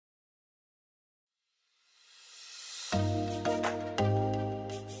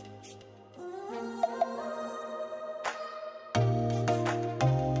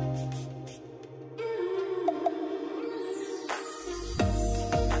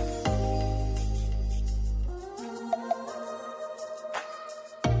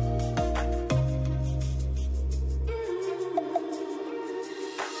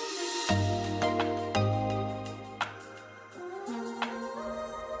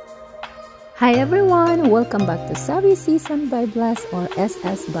Hi everyone, welcome back to Savvy Season by Bless or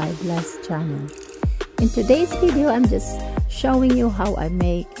SS by Bless channel. In today's video, I'm just showing you how I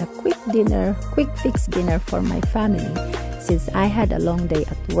make a quick fix dinner for my family since I had a long day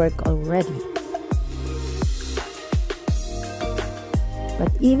at work already.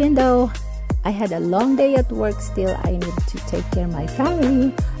 But even though I had a long day at work, still I need to take care of my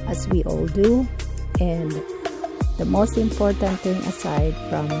family as we all do. And the most important thing, aside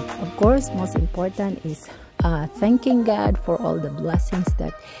from, of course, most important is thanking God for all the blessings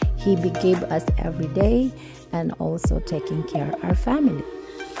that He gave us every day, and also taking care of our family.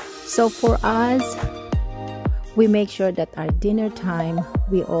 So for us, we make sure that our dinner time,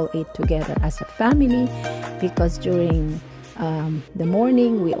 we all eat together as a family, because during the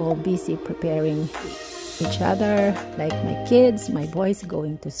morning, we all busy preparing each other, like my kids, my boys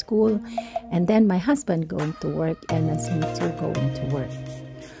going to school, and then my husband going to work, and as me too going to work.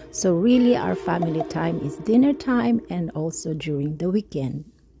 So really our family time is dinner time and also during the weekend.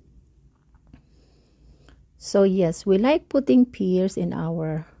 So yes, we like putting pears in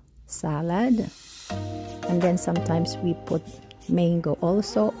our salad, and then sometimes we put mango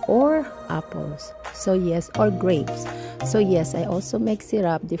also, or apples, so yes, or grapes. So yes, I also make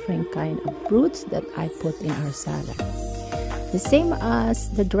syrup, different kind of fruits that I put in our salad. The same as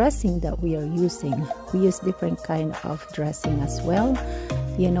the dressing that we are using, we use different kind of dressing as well,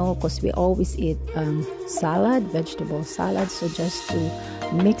 you know, because we always eat salad, vegetable salad, so just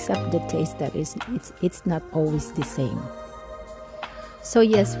to mix up the taste, that is, it's not always the same. So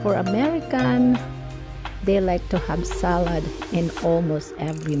yes, for American, they like to have salad in almost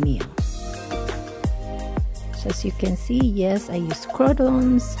every meal. So as you can see, yes, I use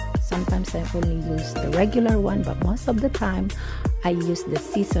croutons. Sometimes I only use the regular one, but most of the time I use the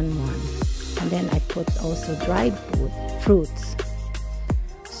seasoned one. And then I put also dried fruits.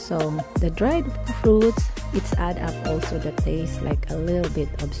 So the dried fruits, it's add up also the taste, like a little bit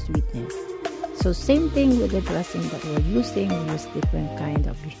of sweetness. So same thing with the dressing that we're using. We use different kind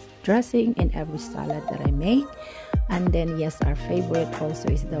of dressing in every salad that I make. And then yes, our favorite also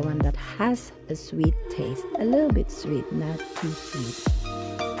is the one that has a sweet taste, a little bit sweet, not too sweet.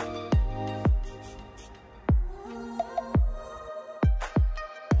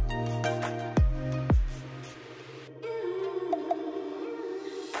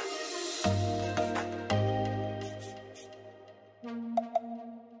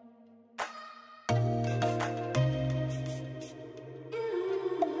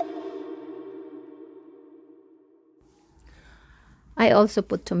 I also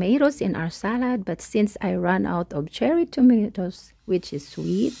put tomatoes in our salad, but since I ran out of cherry tomatoes, which is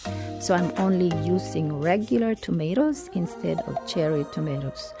sweet, so I'm only using regular tomatoes instead of cherry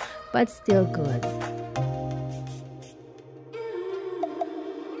tomatoes, but still good.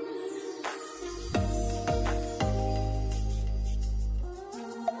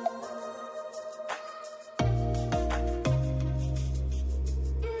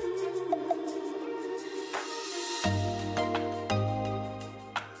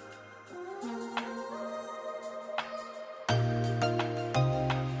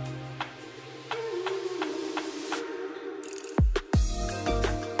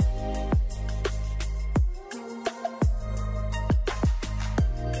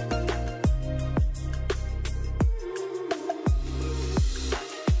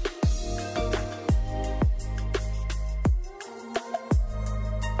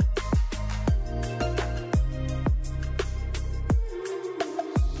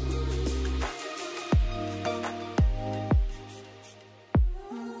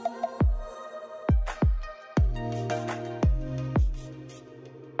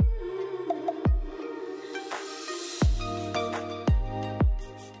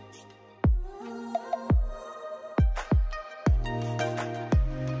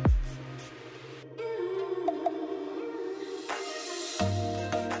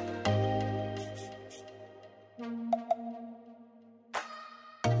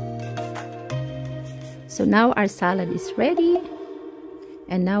 So now our salad is ready,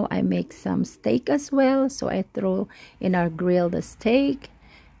 and now I make some steak as well. So I throw in our grilled steak.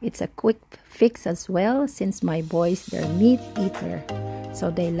 It's a quick fix as well, since my boys, they're meat eater,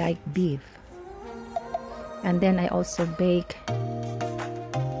 so they like beef. And then I also bake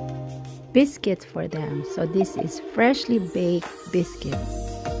biscuits for them. So this is freshly baked biscuit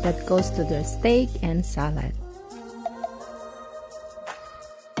that goes to their steak and salad.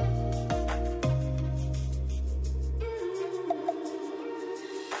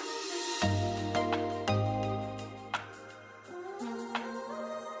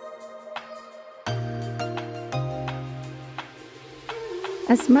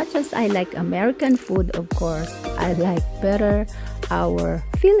 As much as I like American food, of course, I like better our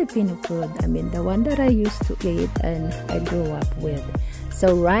Filipino food. I mean, the one that I used to eat and I grew up with.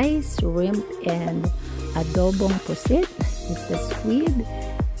 So rice, shrimp, and adobong pusit is the squid,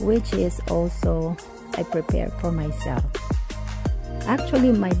 which is also I prepare for myself.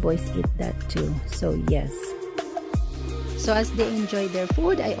 Actually, my boys eat that too, so yes. So as they enjoy their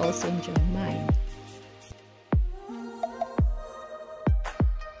food, I also enjoy mine.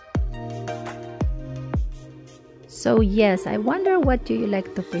 So yes, I wonder what do you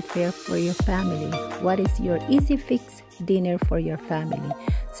like to prepare for your family? What is your easy fix dinner for your family?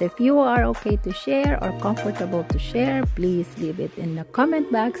 So if you are okay to share or comfortable to share, please leave it in the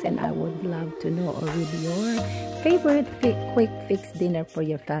comment box and I would love to know or read your favorite quick fix dinner for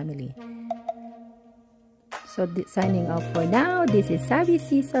your family. So signing off for now, this is Savvy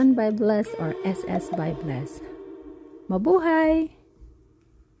Season by Bless or SS by Bless. Mabuhay!